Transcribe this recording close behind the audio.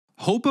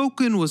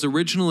Hoboken was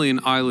originally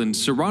an island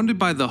surrounded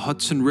by the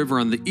Hudson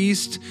River on the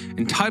east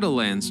and tidal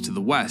lands to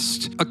the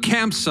west. A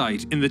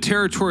campsite in the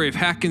territory of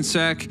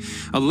Hackensack,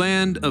 a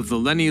land of the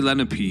Lenni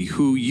Lenape,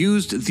 who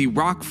used the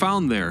rock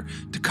found there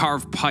to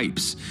carve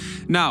pipes.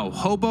 Now,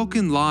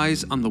 Hoboken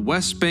lies on the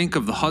west bank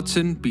of the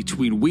Hudson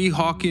between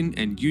Weehawken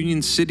and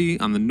Union City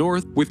on the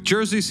north, with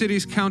Jersey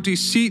City's county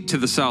seat to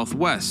the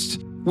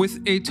southwest.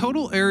 With a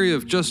total area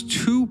of just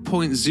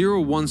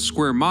 2.01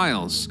 square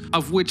miles,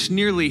 of which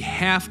nearly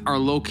half are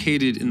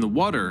located in the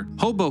water,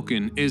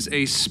 Hoboken is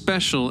a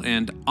special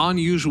and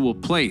unusual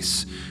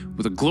place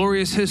with a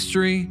glorious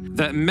history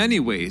that in many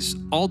ways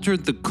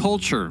altered the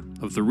culture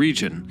of the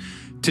region.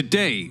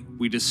 Today,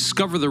 we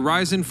discover the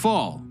rise and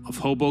fall of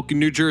Hoboken,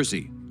 New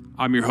Jersey.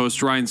 I'm your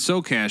host, Ryan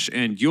Socash,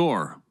 and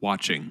you're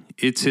watching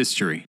It's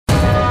History.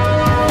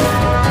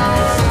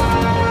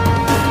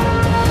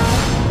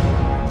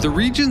 The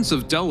regions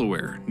of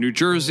Delaware, New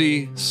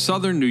Jersey,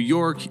 southern New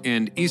York,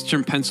 and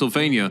eastern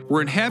Pennsylvania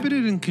were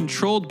inhabited and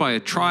controlled by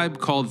a tribe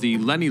called the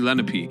Lenni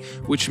Lenape,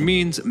 which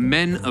means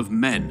men of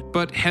men,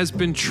 but has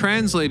been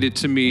translated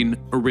to mean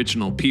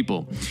original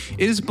people.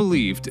 It is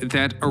believed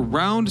that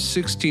around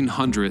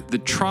 1600, the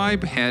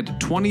tribe had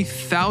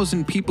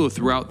 20,000 people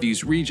throughout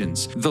these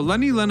regions. The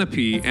Lenni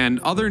Lenape and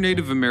other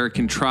Native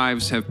American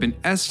tribes have been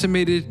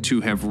estimated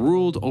to have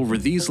ruled over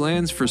these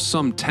lands for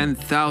some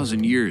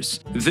 10,000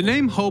 years. The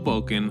name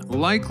Hoboken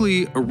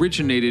likely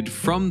originated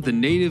from the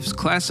natives'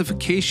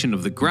 classification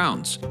of the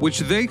grounds, which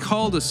they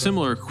called a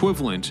similar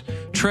equivalent,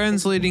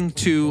 translating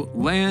to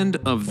land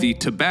of the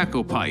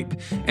tobacco pipe,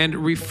 and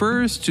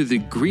refers to the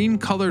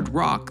green-colored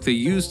rock they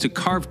used to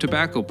carve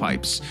tobacco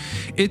pipes.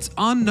 It's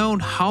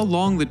unknown how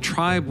long the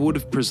tribe would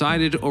have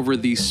presided over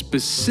the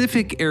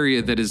specific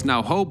area that is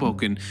now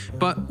Hoboken,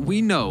 but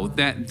we know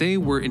that they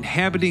were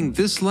inhabiting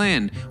this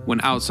land when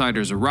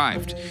outsiders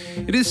arrived.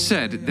 It is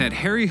said that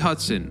Harry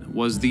Hudson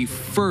was the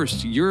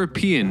first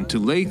European to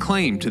lay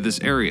claim to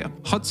this area.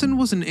 Hudson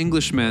was an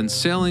Englishman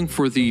sailing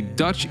for the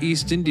Dutch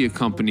East India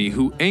Company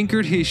who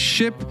anchored his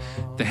ship,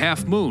 the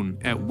Half Moon,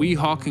 at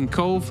Weehawken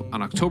Cove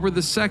on October the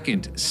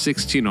 2nd,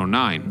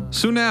 1609.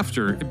 Soon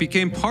after, it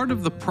became part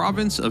of the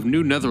province of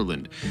New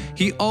Netherland.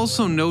 He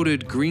also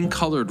noted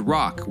green-colored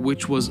rock,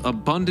 which was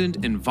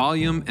abundant in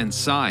volume and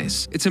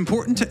size. It's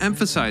important to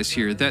emphasize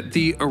here that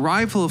the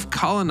arrival of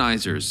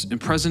colonizers in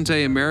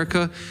present-day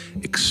America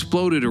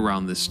exploded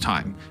around this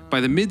time. By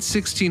the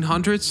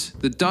mid-1600s,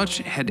 the Dutch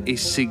had a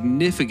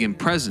significant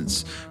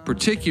presence,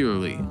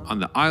 particularly on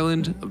the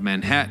island of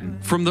Manhattan.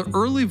 From the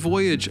early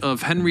voyage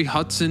of Henry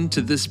Hudson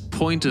to this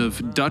point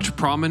of Dutch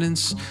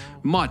prominence,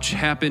 much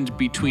happened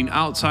between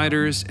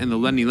outsiders and the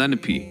Lenni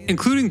Lenape,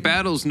 including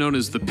battles known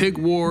as the Pig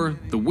War,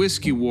 the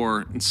Whiskey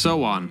War, and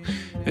so on.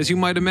 As you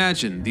might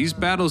imagine, these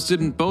battles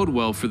didn't bode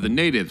well for the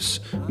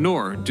natives,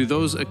 nor do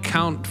those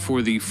account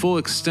for the full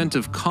extent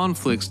of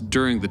conflicts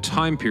during the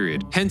time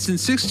period. Hence, in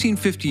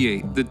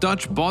 1658, the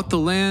Dutch bought the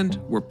land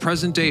where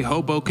present-day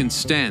Hoboken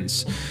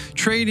stands,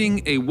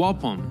 trading a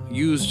wampum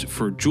used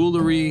for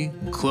jewelry,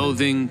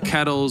 clothing,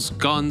 kettles,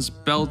 guns,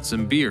 belts,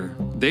 and beer.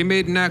 They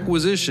made an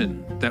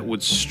acquisition that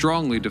would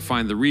strongly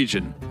define the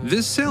region.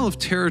 This sale of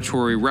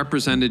territory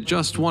represented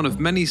just one of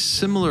many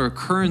similar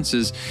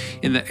occurrences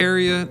in the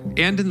area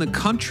and in the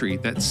country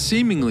that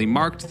seemingly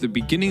marked the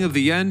beginning of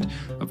the end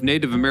of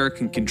Native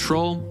American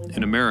control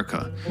in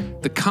America.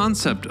 The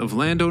concept of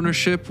land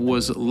ownership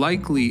was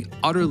likely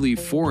utterly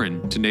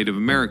foreign to Native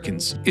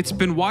Americans. It's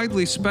been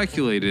widely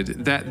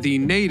speculated that the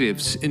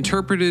natives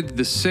interpreted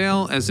the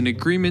sale as an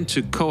agreement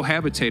to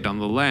cohabitate on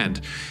the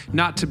land,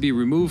 not to be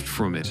removed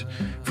from it.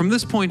 From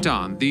this point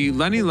on, the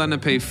Lenni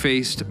Lenape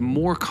faced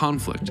more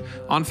conflict,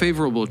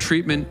 unfavorable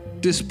treatment,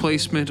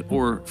 displacement,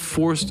 or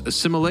forced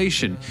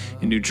assimilation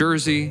in New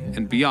Jersey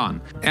and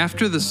beyond.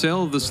 After the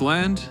sale of this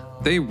land,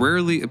 they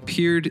rarely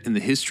appeared in the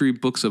history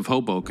books of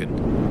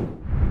Hoboken.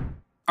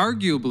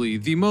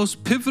 Arguably, the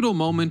most pivotal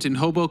moment in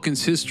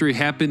Hoboken's history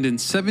happened in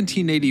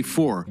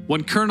 1784,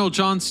 when Colonel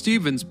John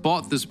Stevens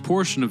bought this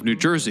portion of New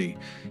Jersey.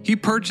 He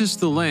purchased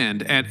the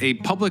land at a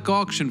public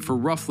auction for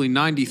roughly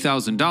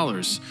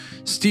 $90,000.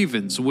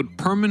 Stevens would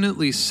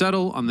permanently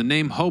settle on the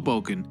name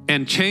Hoboken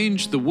and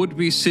change the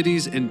would-be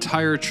city's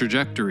entire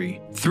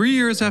trajectory. 3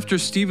 years after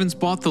Stevens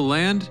bought the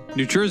land,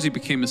 New Jersey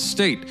became a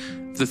state,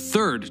 the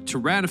third to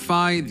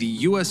ratify the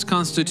U.S.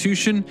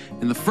 Constitution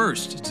and the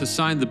first to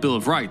sign the Bill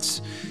of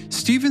Rights.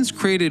 Stevens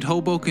created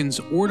Hoboken's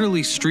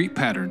orderly street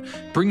pattern,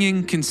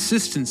 bringing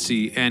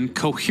consistency and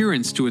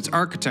coherence to its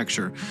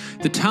architecture.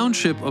 The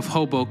township of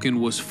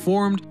Hoboken was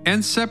formed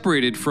and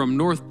separated from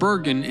North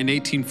Bergen in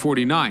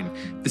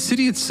 1849. The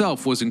city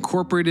itself was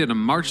incorporated on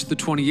March the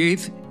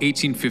 28th,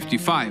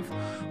 1855.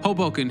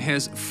 Hoboken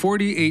has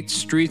 48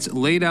 streets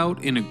laid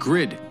out in a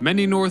grid.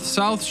 Many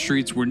north-south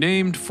streets were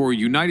named for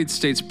United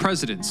States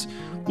presidents: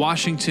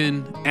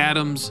 Washington,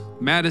 Adams,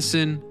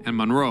 Madison, and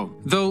Monroe,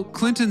 though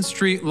Clinton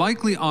Street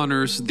likely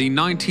honors the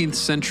 19th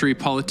century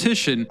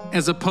politician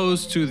as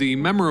opposed to the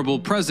memorable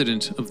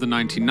president of the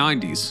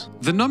 1990s.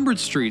 The numbered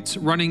streets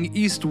running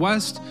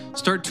east-west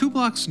start 2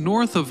 blocks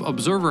north of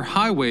Observer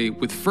Highway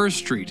with 1st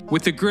Street,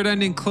 with the grid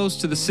ending close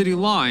to the city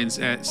lines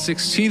at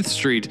 16th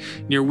Street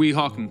near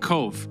Weehawken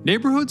Cove.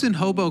 Neighborhoods in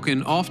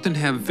Hoboken often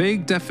have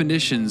vague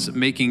definitions,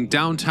 making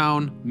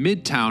downtown,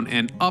 midtown,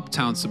 and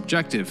uptown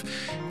subjective.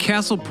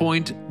 Castle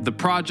Point, the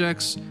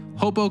Projects,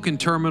 Hoboken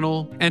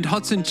Terminal, and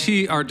Hudson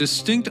T are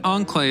distinct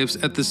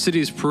enclaves at the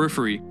city's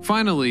periphery.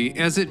 Finally,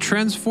 as it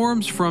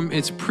transforms from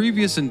its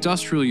previous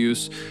industrial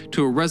use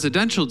to a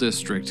residential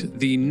district,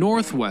 the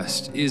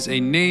Northwest is a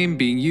name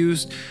being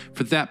used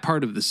for that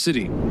part of the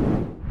city.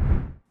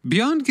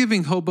 Beyond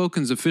giving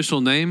Hoboken's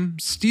official name,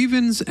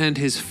 Stevens and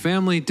his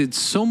family did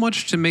so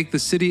much to make the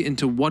city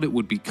into what it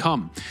would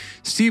become.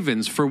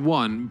 Stevens, for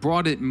one,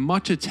 brought it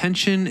much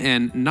attention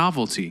and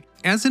novelty.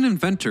 As an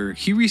inventor,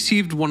 he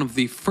received one of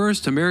the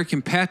first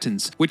American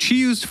patents, which he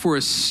used for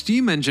a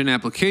steam engine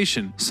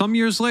application. Some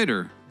years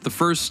later, the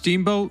first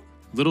steamboat,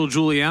 Little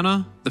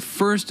Juliana, the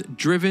first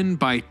driven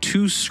by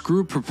 2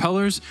 screw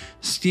propellers,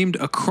 steamed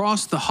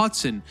across the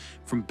Hudson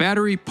from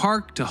Battery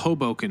Park to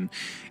Hoboken.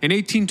 In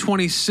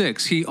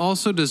 1826, he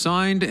also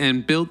designed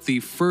and built the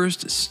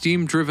first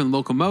steam-driven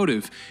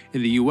locomotive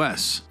in the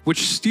U.S.,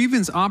 which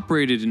Stevens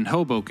operated in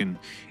Hoboken.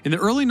 In the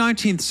early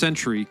 19th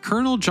century,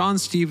 Colonel John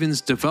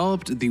Stevens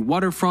developed the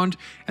waterfront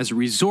as a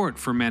resort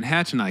for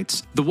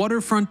Manhattanites. The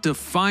waterfront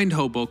defined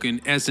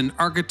Hoboken as an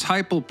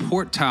archetypal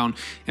port town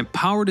and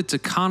powered its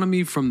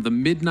economy from the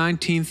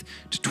mid-19th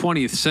to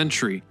 20th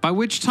century, by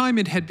which time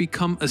it had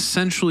become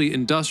essentially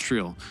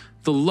industrial.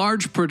 The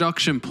large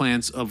production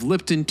plants of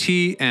Lipton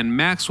Tea and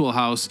Maxwell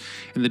House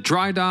and the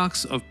dry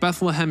docks of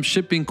Bethlehem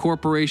Shipping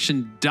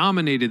Corporation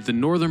dominated the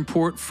northern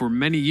port for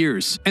many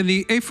years. And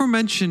the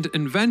aforementioned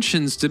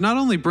inventions did not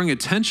only bring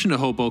attention to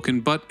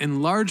Hoboken, but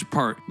in large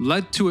part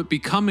led to it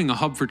becoming a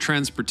hub for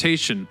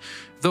transportation.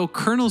 Though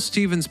Colonel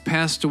Stevens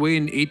passed away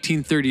in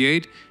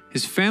 1838,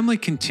 his family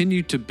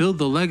continued to build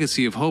the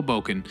legacy of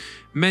Hoboken.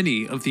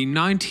 Many of the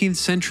 19th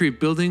century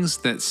buildings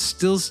that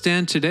still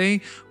stand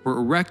today were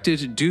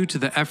erected due to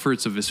the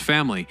efforts of his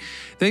family.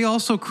 They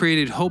also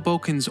created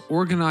Hoboken's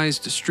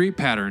organized street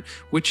pattern,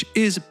 which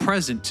is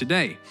present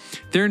today.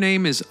 Their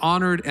name is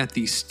honored at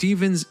the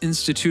Stevens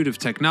Institute of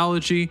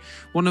Technology,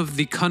 one of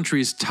the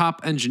country's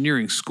top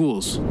engineering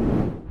schools.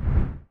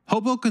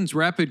 Hoboken's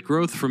rapid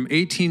growth from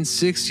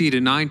 1860 to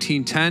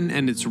 1910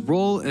 and its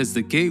role as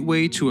the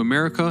gateway to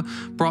America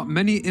brought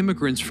many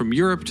immigrants from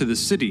Europe to the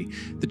city.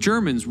 The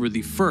Germans were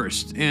the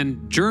first,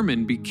 and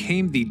German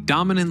became the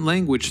dominant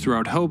language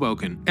throughout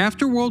Hoboken.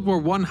 After World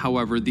War I,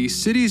 however, the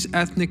city's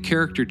ethnic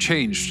character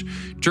changed.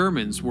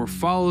 Germans were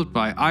followed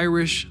by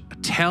Irish,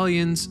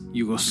 Italians,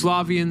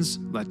 Yugoslavians,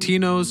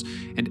 Latinos,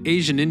 and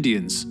Asian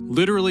Indians,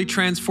 literally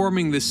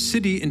transforming the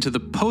city into the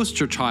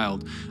poster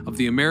child of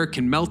the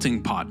American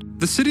melting pot.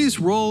 The city's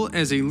role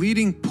as a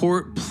leading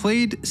port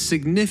played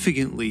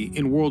significantly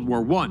in World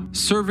War I,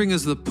 serving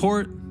as the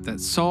port that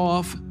saw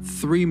off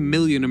 3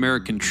 million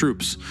American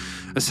troops.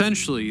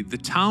 Essentially, the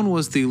town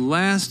was the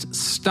last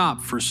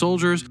stop for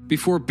soldiers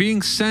before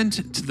being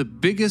sent to the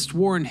biggest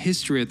war in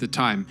history at the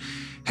time.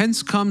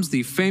 Hence comes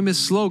the famous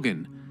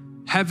slogan,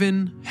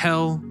 "Heaven,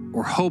 Hell,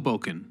 or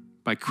Hoboken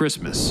by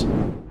Christmas."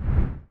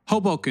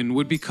 Hoboken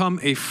would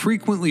become a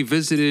frequently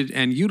visited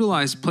and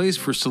utilized place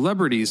for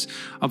celebrities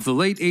of the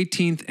late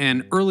 18th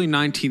and early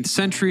 19th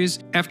centuries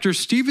after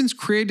Stevens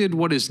created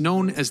what is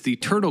known as the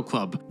Turtle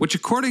Club, which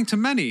according to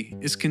many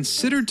is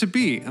considered to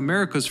be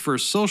America's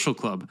first social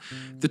club.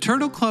 The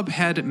Turtle Club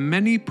had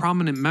many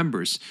prominent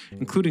members,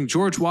 including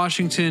George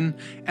Washington,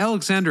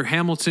 Alexander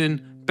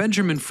Hamilton,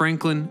 Benjamin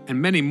Franklin,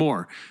 and many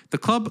more. The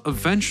club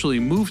eventually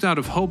moved out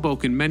of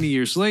Hoboken many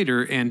years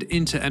later and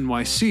into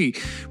NYC,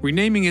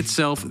 renaming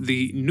itself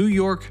the New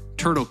York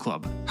Turtle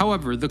Club.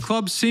 However, the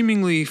club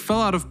seemingly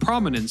fell out of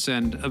prominence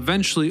and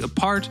eventually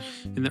apart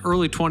in the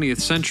early 20th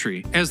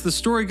century. As the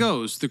story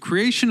goes, the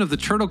creation of the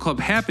Turtle Club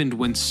happened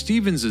when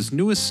Stevens'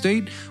 new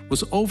estate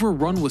was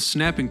overrun with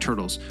snapping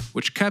turtles,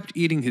 which kept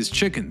eating his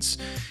chickens.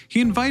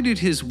 He invited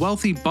his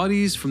wealthy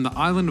buddies from the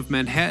island of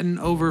Manhattan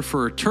over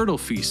for a turtle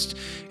feast,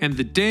 and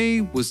the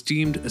day was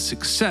deemed a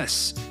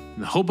success,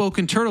 and the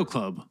Hoboken Turtle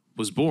Club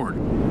was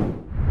born.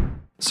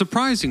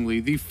 Surprisingly,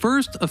 the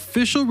first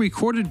official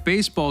recorded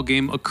baseball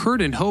game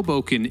occurred in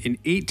Hoboken in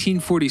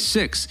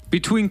 1846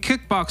 between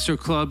Kickboxer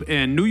Club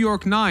and New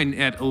York 9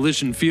 at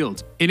Elysian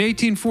Field. In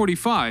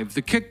 1845,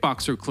 the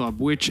Kickboxer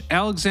Club, which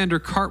Alexander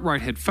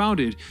Cartwright had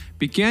founded,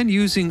 began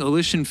using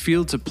Elysian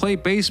Field to play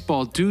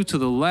baseball due to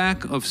the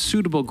lack of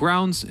suitable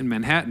grounds in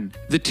Manhattan.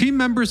 The team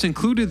members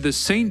included the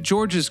St.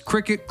 George's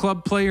Cricket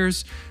Club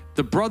players,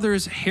 The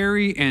brothers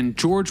Harry and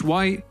George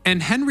White,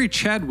 and Henry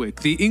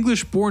Chadwick, the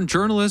English-born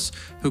journalist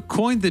who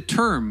coined the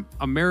term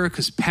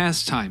America's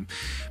pastime.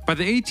 By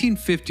the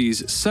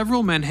 1850s,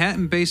 several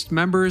Manhattan-based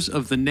members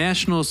of the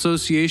National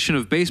Association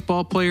of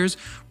Baseball Players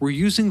were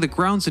using the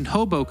grounds in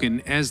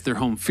Hoboken as their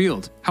home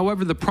field.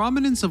 However, the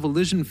prominence of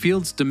Elysian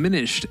Fields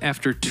diminished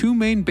after two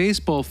main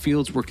baseball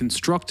fields were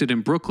constructed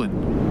in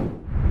Brooklyn.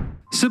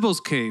 Sybil's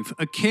Cave,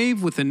 a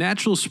cave with a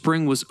natural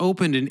spring, was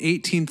opened in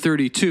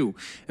 1832,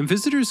 and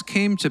visitors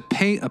came to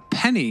pay a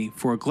penny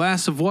for a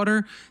glass of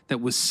water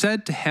that was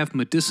said to have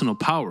medicinal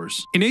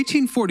powers. In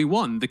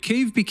 1841, the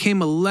cave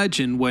became a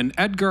legend when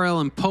Edgar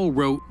Allan Poe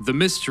wrote The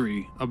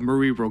Mystery of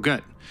Marie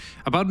Roget,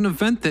 about an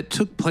event that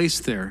took place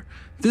there.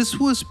 This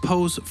was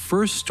Poe's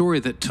first story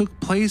that took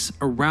place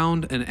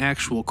around an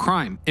actual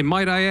crime. And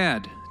might I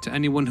add, to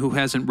anyone who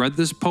hasn't read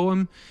this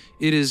poem,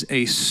 it is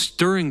a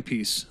stirring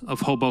piece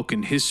of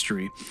Hoboken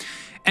history.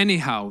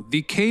 Anyhow,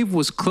 the cave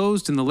was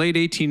closed in the late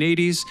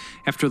 1880s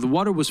after the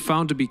water was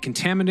found to be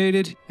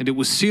contaminated, and it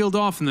was sealed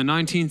off in the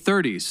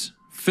 1930s,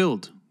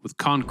 filled with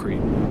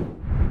concrete.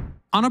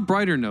 On a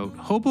brighter note,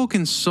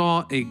 Hoboken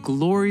saw a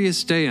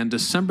glorious day on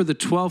December the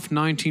 12th,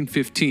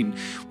 1915,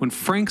 when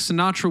Frank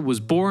Sinatra was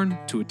born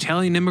to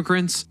Italian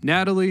immigrants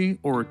Natalie,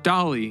 or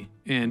Dolly,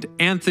 and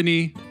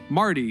Anthony,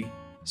 Marty,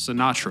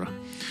 Sinatra.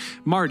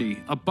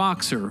 Marty, a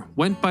boxer,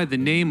 went by the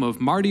name of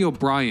Marty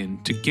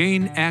O'Brien to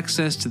gain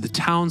access to the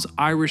town's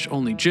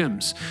Irish-only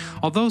gyms.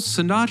 Although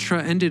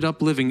Sinatra ended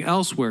up living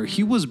elsewhere,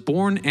 he was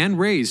born and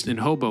raised in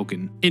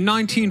Hoboken. In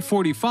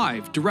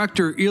 1945,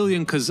 director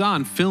Elian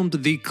Kazan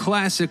filmed the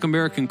classic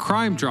American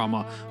crime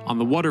drama On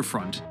the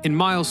Waterfront in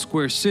Miles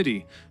Square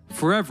City,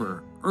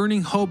 forever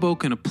earning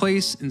Hoboken a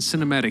place in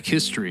cinematic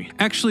history.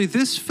 Actually,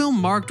 this film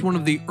marked one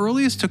of the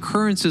earliest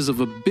occurrences of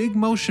a big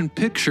motion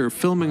picture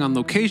filming on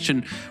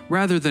location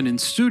rather than in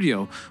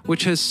studio,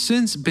 which has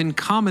since been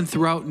common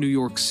throughout New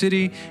York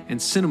City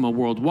and cinema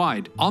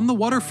worldwide. On the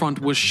Waterfront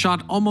was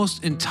shot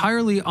almost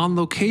entirely on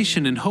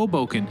location in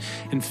Hoboken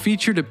and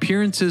featured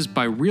appearances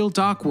by real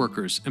dock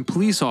workers and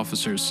police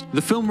officers.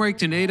 The film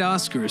raked in 8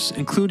 Oscars,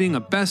 including a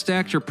Best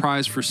Actor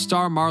prize for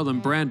star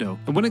Marlon Brando.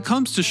 And when it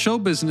comes to show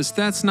business,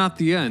 that's not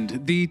the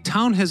end. The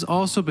town has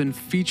also been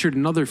featured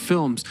in other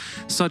films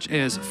such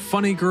as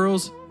Funny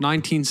Girls,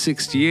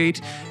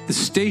 1968, The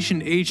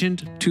Station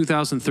Agent,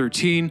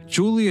 2013,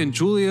 Julie and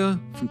Julia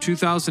from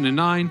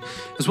 2009,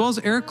 as well as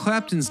Eric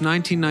Clapton's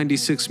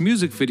 1996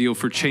 music video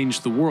for Change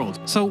the World.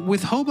 So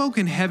with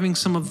Hoboken having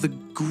some of the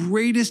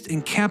greatest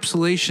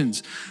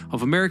encapsulations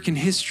of American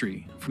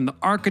history, from the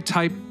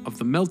archetype of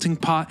the melting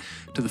pot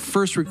to the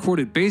first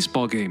recorded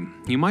baseball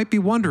game, you might be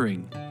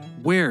wondering,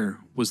 where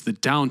was the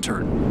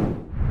downturn?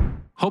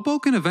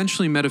 Hoboken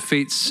eventually met a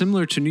fate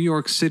similar to New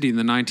York City in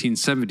the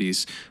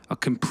 1970s, a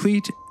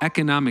complete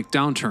economic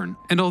downturn.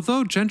 And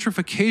although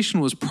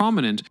gentrification was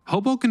prominent,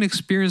 Hoboken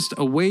experienced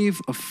a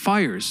wave of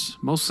fires,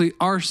 mostly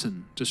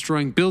arson,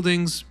 destroying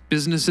buildings,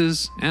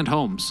 businesses, and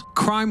homes.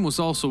 Crime was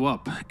also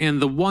up,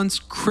 and the once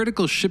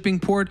critical shipping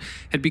port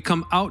had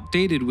become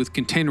outdated with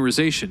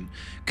containerization.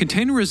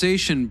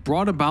 Containerization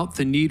brought about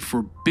the need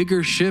for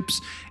bigger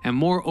ships and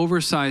more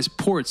oversized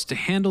ports to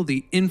handle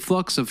the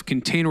influx of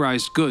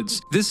containerized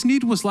goods. This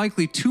need was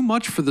likely too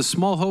much for the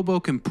small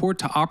Hoboken port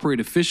to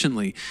operate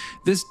efficiently.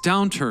 This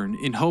downturn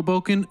in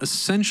Hoboken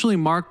essentially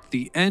marked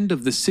the end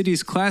of the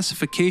city's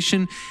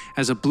classification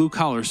as a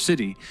blue-collar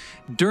city.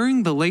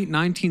 During the late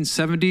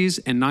 1970s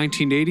and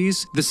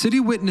 1980s, the city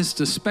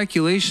witnessed a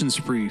speculation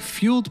spree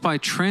fueled by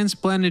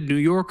transplanted New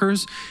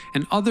Yorkers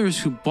and others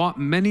who bought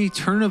many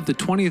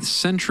turn-of-the-20th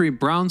century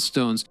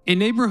brownstones in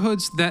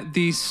neighborhoods that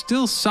the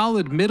still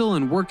solid middle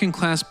and working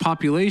class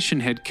population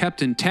had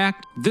kept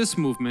intact. This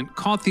movement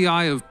caught the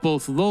eye of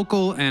both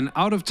local and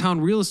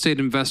out-of-town real estate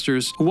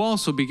investors who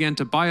also began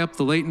to buy up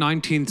the late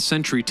 19th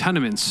century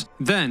tenements.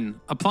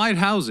 Then, Applied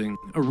Housing,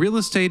 a real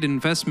estate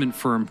investment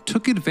firm,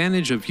 took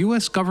advantage of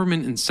U.S.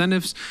 government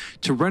incentives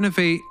to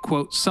renovate,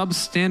 quote,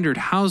 substandard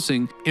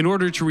housing in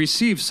order to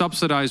receive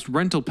subsidized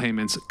rental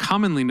payments,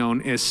 commonly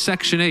known as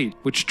Section 8,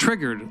 which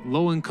triggered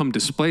low-income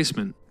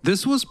displacement.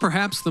 This was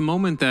perhaps the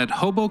moment that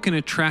Hoboken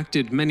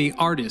attracted many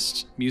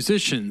artists,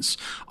 musicians,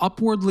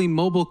 upwardly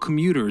mobile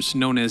commuters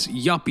known as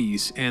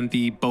yuppies and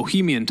the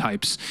bohemian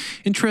types,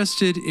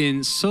 interested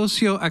in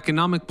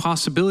socio-economic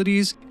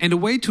possibilities and a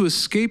way to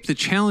escape the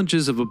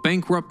challenges of a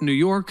bankrupt New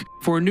York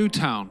for a new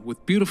town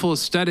with beautiful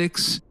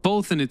aesthetics,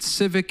 both in its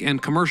civic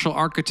and commercial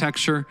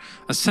architecture,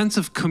 a sense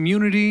of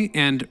community,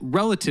 and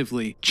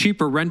relatively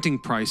cheaper renting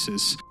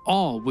prices,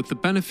 all with the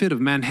benefit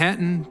of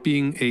Manhattan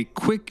being a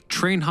quick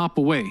train hop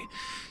away.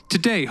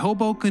 Today,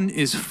 Hoboken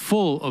is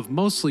full of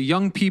mostly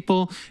young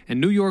people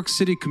and New York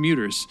City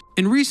commuters.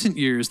 In recent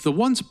years, the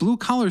once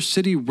blue-collar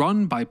city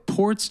run by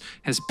ports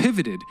has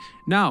pivoted,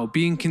 now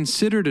being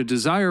considered a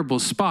desirable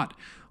spot,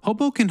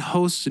 Hoboken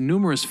hosts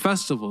numerous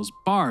festivals,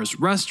 bars,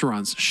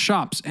 restaurants,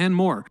 shops, and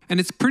more. And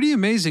it's pretty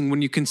amazing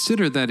when you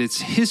consider that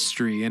its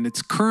history and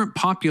its current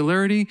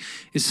popularity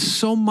is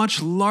so much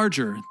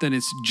larger than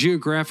its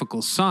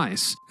geographical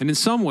size. And in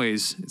some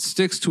ways, it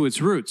sticks to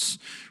its roots,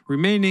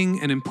 remaining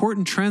an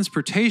important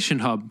transportation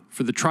hub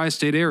for the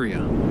tri-state area.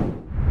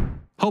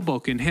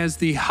 Hoboken has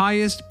the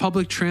highest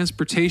public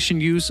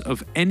transportation use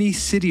of any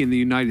city in the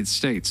United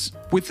States.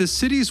 With the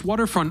city's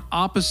waterfront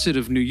opposite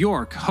of New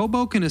York,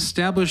 Hoboken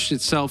established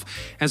itself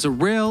as a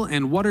rail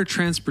and water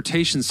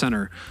transportation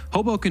center.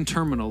 Hoboken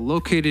Terminal,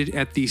 located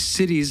at the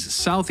city's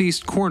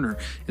southeast corner,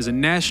 is a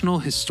National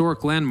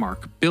Historic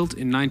Landmark built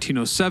in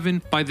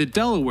 1907 by the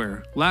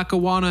Delaware,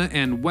 Lackawanna,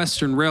 and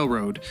Western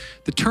Railroad.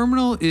 The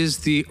terminal is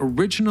the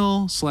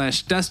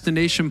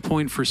original/destination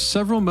point for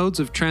several modes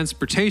of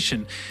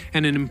transportation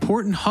and an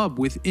important hub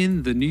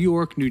within the New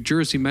York, New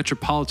Jersey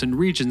metropolitan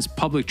region's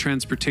public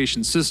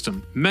transportation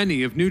system.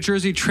 Many of New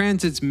Jersey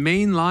Transit's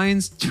main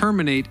lines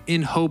terminate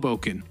in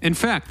Hoboken. In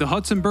fact, the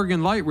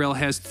Hudson-Bergen Light Rail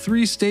has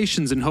 3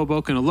 stations in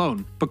Hoboken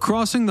alone, but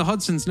crossing the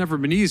Hudson's never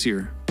been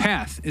easier.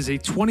 PATH is a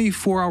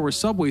 24-hour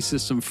subway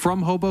system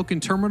from Hoboken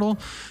Terminal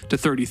to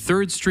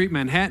 33rd Street,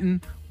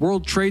 Manhattan,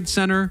 World Trade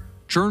Center,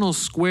 Journal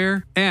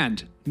Square,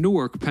 and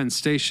Newark Penn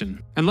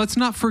Station. And let's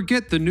not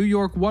forget the New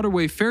York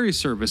Waterway Ferry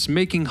Service,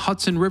 making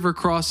Hudson River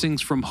crossings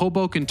from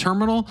Hoboken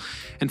Terminal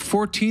and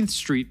 14th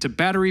Street to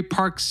Battery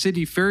Park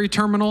City Ferry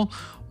Terminal,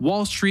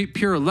 Wall Street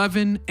Pier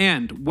 11,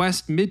 and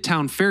West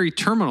Midtown Ferry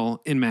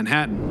Terminal in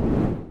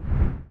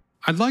Manhattan.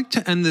 I'd like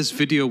to end this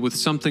video with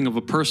something of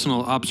a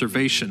personal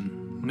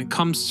observation when it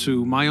comes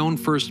to my own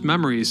first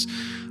memories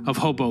of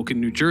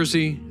Hoboken, New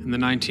Jersey in the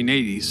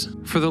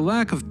 1980s. For the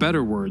lack of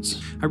better words,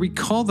 I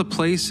recall the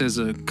place as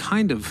a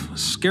kind of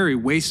scary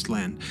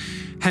wasteland,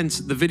 hence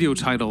the video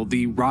title,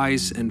 The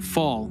Rise and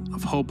Fall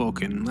of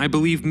Hoboken. I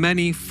believe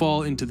many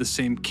fall into the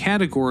same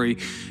category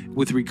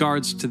with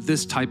regards to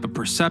this type of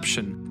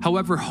perception.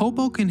 However,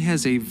 Hoboken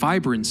has a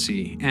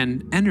vibrancy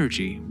and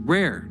energy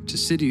rare to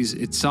cities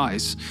its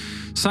size.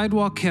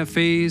 Sidewalk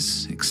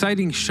cafes,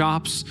 exciting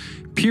shops,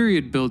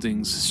 period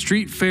buildings,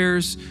 street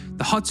fairs,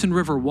 the Hudson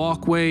River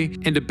Walkway,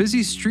 and a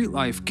busy street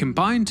life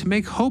combine to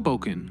make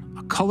Hoboken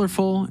a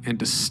colorful and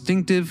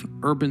distinctive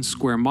urban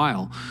square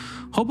mile.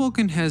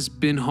 Hoboken has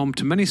been home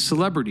to many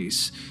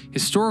celebrities,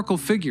 historical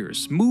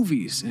figures,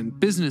 movies, and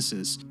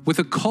businesses, with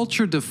a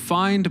culture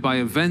defined by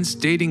events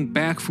dating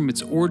back from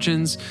its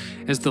origins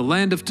as the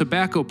land of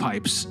tobacco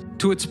pipes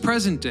to its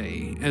present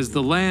day as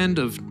the land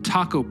of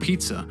taco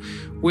pizza,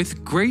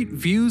 with great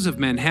views of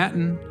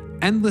Manhattan,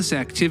 endless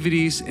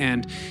activities,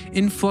 and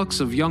influx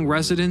of young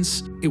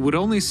residents. It would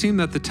only seem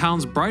that the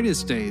town's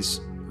brightest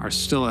days are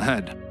still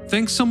ahead.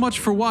 Thanks so much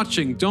for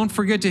watching. Don't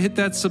forget to hit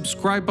that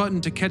subscribe button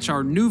to catch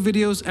our new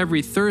videos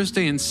every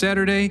Thursday and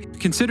Saturday.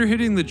 Consider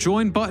hitting the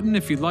join button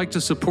if you'd like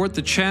to support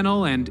the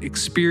channel and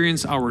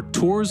experience our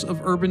tours of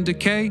urban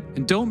decay.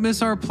 And don't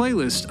miss our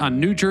playlist on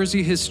New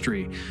Jersey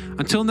history.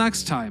 Until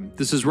next time,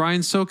 this is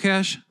Ryan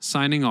Socash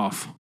signing off.